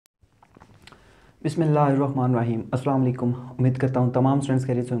बिस्मिल्लाहिर्रहमानिर्रहीम। अस्सलाम वालेकुम। उम्मीद करता हूँ तमाम स्टूडेंट्स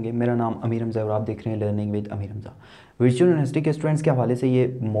खैरियत से होंगे। मेरा नाम अमीर हमज़ा और आप देख रहे हैं learning with Amir Hamza. Virtual university के स्टूडेंट्स के हवाले से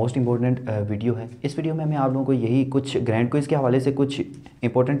ये मोस्ट इंपॉर्टेंट वीडियो है। इस वीडियो में मैं आप लोगों को यही कुछ ग्रैंड क्विज़ के हवाले से कुछ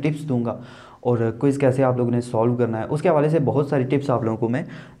इंपॉर्टेंट टिप्स दूंगा और क्विज़ कैसे आप लोगों ने सॉल्व करना है उसके हवाले से बहुत सारी टिप्स आप लोगों को मैं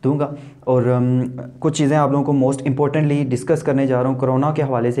दूंगा। और कुछ चीज़ें आप लोगों को मोस्ट इंपॉर्टेंटली डिस्कस करने जा रहा हूँ कोरोना के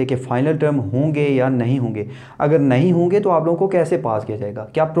हवाले से कि फ़ाइनल टर्म होंगे या नहीं होंगे। अगर नहीं होंगे तो आप लोगों को कैसे पास किया जाएगा,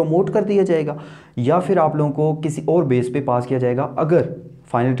 क्या प्रमोट कर दिया जाएगा या फिर आप लोगों को किसी और बेस पे पास किया जाएगा अगर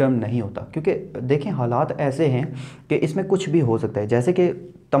फाइनल टर्म नहीं होता। क्योंकि देखें हालात ऐसे हैं कि इसमें कुछ भी हो सकता है। जैसे कि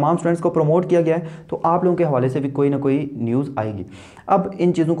तमाम स्टूडेंट्स को प्रमोट किया गया है तो आप लोगों के हवाले से भी कोई ना कोई न्यूज़ आएगी। अब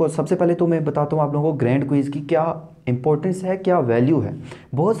इन चीज़ों को सबसे पहले तो मैं बताता हूँ आप लोगों को ग्रैंड क्विज़ की क्या इंपॉर्टेंस है, क्या वैल्यू है।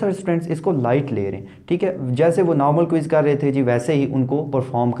 बहुत सारे स्टूडेंट्स इसको लाइट ले रहे हैं, ठीक है, जैसे वो नॉर्मल क्विज़ कर रहे थे जी वैसे ही उनको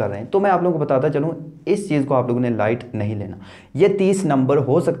परफॉर्म कर रहे हैं। तो मैं आप लोगों को बताता चलूँ इस चीज़ को आप लोगों ने लाइट नहीं लेना। ये 30 नंबर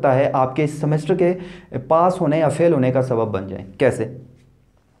हो सकता है आपके इस सेमेस्टर के पास होने या फेल होने का सबब बन जाए। कैसे?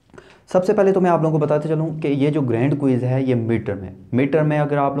 सबसे पहले तो मैं आप लोगों को बताते चलूँ कि ये जो ग्रैंड क्विज़ है ये मिड टर्म है। मिड टर्म में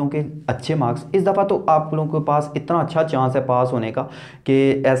अगर आप लोगों के अच्छे मार्क्स इस दफ़ा तो आप लोगों के पास इतना अच्छा चांस है पास होने का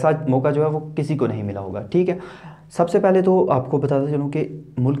कि ऐसा मौका जो है वो किसी को नहीं मिला होगा, ठीक है। सबसे पहले तो आपको बताते चलूँ कि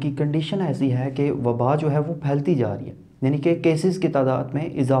मुल्क की कंडीशन ऐसी है कि वबा जो है वो फैलती जा रही है, यानी कि केसेस की तादाद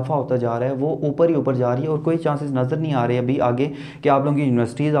में इजाफा होता जा रहा है, वो ऊपर ही ऊपर जा रही है और कोई चांसेस नज़र नहीं आ रहे अभी आगे कि आप लोगों की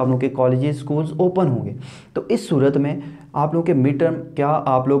यूनिवर्सिटीज़, आप लोगों के कॉलेजेस, स्कूल्स ओपन होंगे। तो इस सूरत में आप लोगों के मिड टर्म, क्या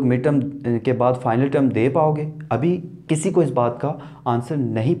आप लोग मिड टर्म के बाद फाइनल टर्म दे पाओगे? अभी किसी को इस बात का आंसर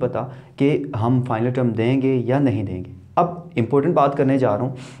नहीं पता कि हम फाइनल टर्म देंगे या नहीं देंगे। अब इम्पोर्टेंट बात करने जा रहा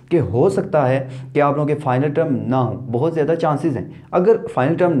हूँ कि हो सकता है कि आप लोगों के फाइनल टर्म ना हो, बहुत ज़्यादा चांसेस हैं। अगर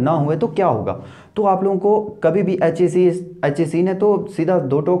फाइनल टर्म ना हुए तो क्या होगा? तो आप लोगों को कभी भी एच ने तो सीधा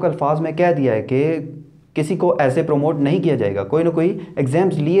दो टोक अल्फाज में कह दिया है कि किसी को ऐसे प्रमोट नहीं किया जाएगा, कोई ना कोई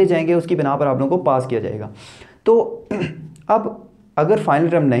एग्ज़ाम्स लिए जाएंगे, उसकी बिना पर आप लोगों को पास किया जाएगा। तो अब अगर फाइनल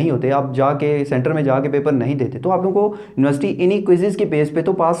टर्म नहीं होते, आप जाके सेंटर में जाके पेपर नहीं देते, तो आप लोगों को यूनिवर्सिटी इन्हीं क्विज़ के बेस पे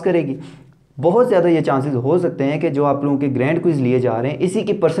तो पास करेगी। बहुत ज़्यादा ये चांसेस हो सकते हैं कि जो आप लोगों के ग्रैंड क्विज़ लिए जा रहे हैं इसी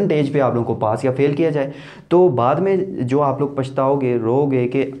की परसेंटेज पे आप लोगों को पास या फेल किया जाए। तो बाद में जो आप लोग पछताओगे, रोगे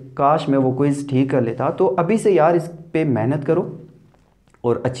कि काश मैं वो क्विज़ ठीक कर लेता। तो अभी से यार इस पे मेहनत करो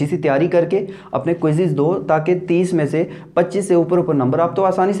और अच्छी सी तैयारी करके अपने क्विज़ दो ताकि 30 में से 25 से ऊपर ऊपर नंबर आप तो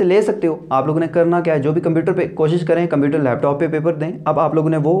आसानी से ले सकते हो। आप लोगों ने करना क्या है, जो भी कंप्यूटर पे कोशिश करें, कंप्यूटर लैपटॉप पे पेपर दें। अब आप लोगों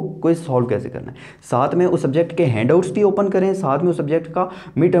ने वो क्विज़ सॉल्व कैसे करना है, साथ में उस सब्जेक्ट के हैंडआउट्स भी ओपन करें, साथ में उस सब्जेक्ट का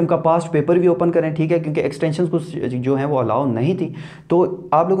मिड टर्म का पास्ट पेपर भी ओपन करें, ठीक है, क्योंकि एक्सटेंशन कुछ जो है वो अलाउ नहीं थी। तो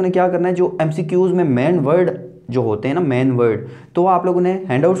आप लोगों ने क्या करना है, जो MCQs में मेन वर्ड जो होते हैं ना, मेन वर्ड, तो आप लोगों ने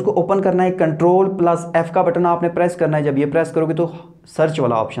हैंडआउट्स को ओपन करना है, Ctrl+F का बटन आपने प्रेस करना है। जब ये प्रेस करोगे तो सर्च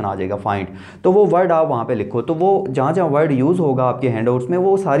वाला ऑप्शन आ जाएगा, फाइंड, तो वो वर्ड आप वहाँ पे लिखो। तो वो जहाँ जहाँ वर्ड यूज़ होगा आपके हैंडआउट्स में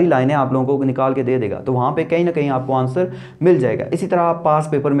वो सारी लाइनें आप लोगों को निकाल के दे देगा, तो वहाँ पे कहीं ना कहीं आपको आंसर मिल जाएगा। इसी तरह आप पास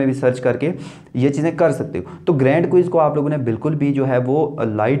पेपर में भी सर्च करके ये चीज़ें कर सकते हो। तो ग्रैंड क्विज़ को आप लोगों ने बिल्कुल भी जो है वो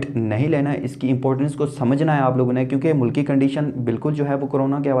लाइट नहीं लेना है, इसकी इंपॉर्टेंस को समझना है आप लोगों ने, क्योंकि मुल्क की कंडीशन बिल्कुल जो है वो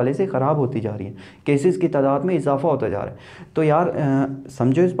कोरोना के हवाले से ख़राब होती जा रही है, केसेस की तादाद में इजाफा होता जा रहा है। तो यार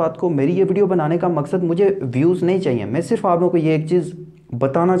समझो इस बात को। मेरी ये वीडियो बनाने का मकसद, मुझे व्यूज़ नहीं चाहिए, मैं सिर्फ आप लोगों को ये एक चीज़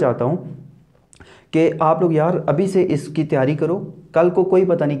बताना चाहता हूँ कि आप लोग यार अभी से इसकी तैयारी करो, कल को कोई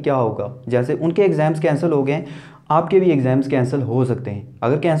पता नहीं क्या होगा। जैसे उनके एग्ज़ाम्स कैंसिल हो गए, आपके भी एग्ज़ाम्स कैंसिल हो सकते हैं।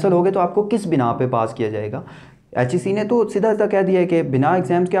 अगर कैंसिल हो गए तो आपको किस बिना पे पास किया जाएगा? HEC ने तो सीधा सीधा कह दिया है कि बिना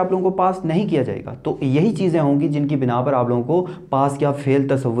एग्ज़ाम्स के आप लोगों को पास नहीं किया जाएगा। तो यही चीज़ें होंगी जिनकी बिना पर आप लोगों को पास या फेल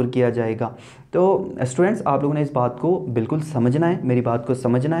तस्वुर किया जाएगा। तो स्टूडेंट्स आप लोगों ने इस बात को बिल्कुल समझना है, मेरी बात को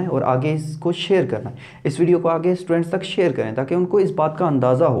समझना है और आगे इसको शेयर करना है। इस वीडियो को आगे स्टूडेंट्स तक शेयर करें ताकि उनको इस बात का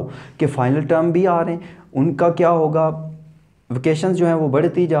अंदाज़ा हो कि फाइनल टर्म भी आ रहे हैं, उनका क्या होगा, वेकेशंस जो हैं वो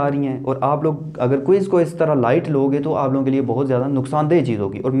बढ़ती जा रही हैं। और आप लोग अगर क्विज़ को इस तरह लाइट लोगे तो आप लोगों के लिए बहुत ज़्यादा नुकसानदेह चीज़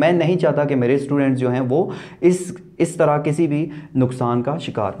होगी। और मैं नहीं चाहता कि मेरे स्टूडेंट्स जो हैं वो इस तरह किसी भी नुकसान का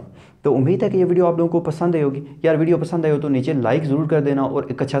शिकार हों। तो उम्मीद है कि ये वीडियो आप लोगों को पसंद आई होगी। यार वीडियो पसंद आई हो तो नीचे लाइक ज़रूर कर देना और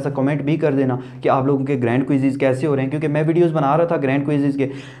एक अच्छा सा कमेंट भी कर देना कि आप लोगों के ग्रैंड क्विज़ कैसे हो रहे हैं, क्योंकि मैं वीडियोस बना रहा था ग्रैंड क्विज़ के।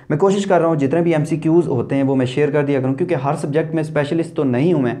 मैं कोशिश कर रहा हूँ जितने भी MCQs होते हैं वो मैं शेयर कर दिया करूँ, क्योंकि हर सब्जेक्ट में स्पेशलिस्ट तो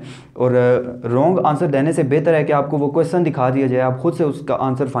नहीं हूँ मैं। और रॉन्ग आंसर देने से बेहतर है कि आपको वो क्वेश्चन दिखा दिया जाए, आप खुद से उसका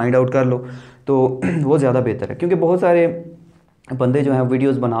आंसर फाइंड आउट कर लो, तो वो ज़्यादा बेहतर है। क्योंकि बहुत सारे बंदे जो हैं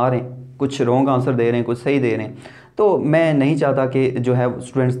वीडियोज़ बना रहे हैं, कुछ रॉन्ग आंसर दे रहे हैं, कुछ सही दे रहे हैं, तो मैं नहीं चाहता कि जो है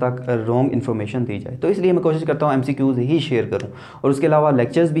स्टूडेंट्स तक रॉन्ग इन्फॉर्मेशन दी जाए। तो इसलिए मैं कोशिश करता हूँ MCQs ही शेयर करूँ। और उसके अलावा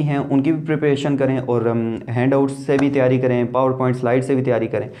लेक्चर्स भी हैं, उनकी भी प्रिपरेशन करें और हैंडआउट्स से भी तैयारी करें, पावर पॉइंट स्लाइड से भी तैयारी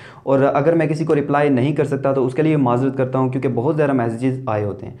करें। और अगर मैं किसी को रिप्लाई नहीं कर सकता तो उसके लिए माजरत करता हूँ, क्योंकि बहुत ज़्यादा मैसेजेस आए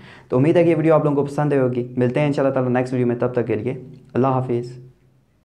होते हैं। तो उम्मीद है कि ये वीडियो आप लोगों को पसंद आई होगी। मिलते हैं इंशाल्लाह ताला नेक्स्ट वीडियो में, तब तक के लिए अल्लाह हाफिज़।